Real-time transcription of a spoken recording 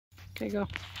Okay, go.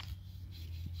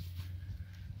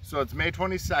 So it's May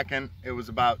 22nd. It was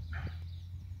about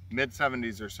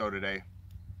mid-70s or so today.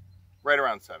 Right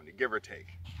around 70, give or take,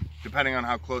 depending on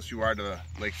how close you are to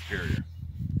Lake Superior.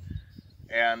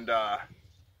 And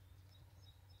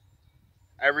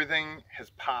everything has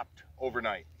popped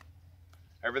overnight.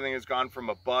 Everything has gone from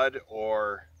a bud,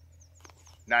 or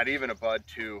not even a bud,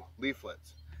 to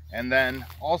leaflets. And then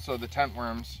also the tent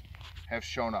worms have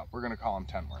shown up. We're gonna call them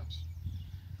tent worms.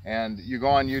 And you go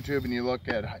on YouTube and you look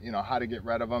at, you know, how to get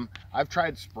rid of them. I've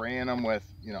tried spraying them with,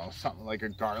 you know, something like a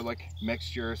garlic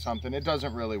mixture or something. It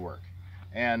doesn't really work.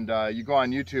 And you go on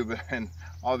YouTube and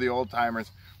all the old timers,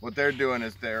 what they're doing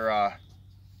is they're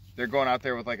going out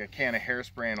there with like a can of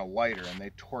hairspray and a lighter, and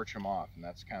they torch them off, and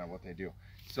that's kind of what they do.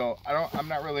 So I'm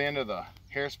not really into the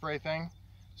hairspray thing.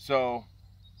 So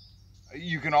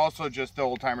you can also just, the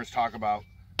old timers talk about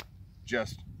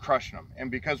just crushing them.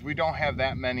 And because we don't have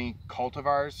that many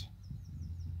cultivars,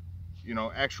 you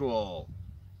know, actual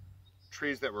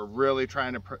trees that we're really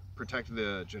trying to protect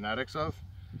the genetics of,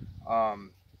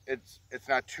 it's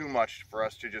not too much for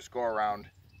us to just go around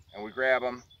and we grab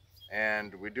them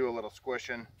and we do a little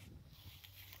squishing,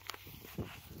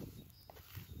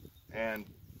 and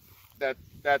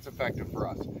that's effective for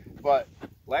us. But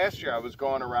last year I was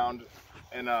going around,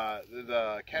 and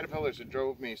the caterpillars had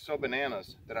drove me so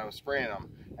bananas that I was spraying them,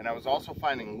 and I was also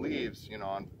finding leaves, you know,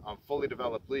 on fully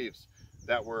developed leaves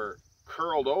that were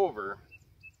curled over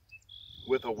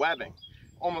with a webbing,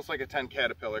 almost like a tent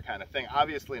caterpillar kind of thing.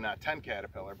 Obviously not tent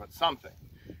caterpillar, but something.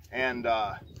 And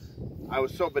I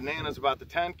was so bananas about the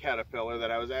tent caterpillar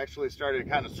that I was actually started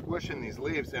kind of squishing these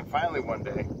leaves. And finally one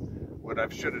day, what I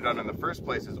should have done in the first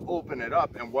place is open it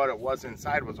up, and what it was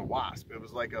inside was a wasp. It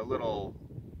was like a little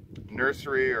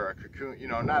nursery or a cocoon, you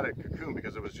know, not a cocoon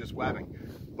because it was just webbing,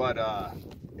 but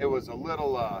it was a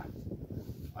little a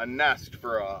nest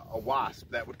for a wasp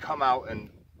that would come out and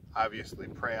obviously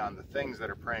prey on the things that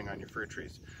are preying on your fruit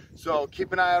trees. So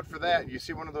keep an eye out for that. You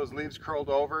see one of those leaves curled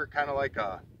over, kind of like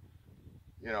a,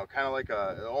 you know,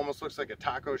 it almost looks like a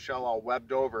taco shell all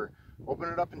webbed over. Open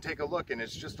it up and take a look, and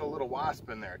it's just a little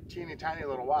wasp in there, teeny tiny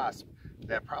little wasp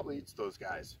that probably eats those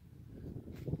guys.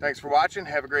 Thanks for watching.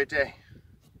 Have a great day.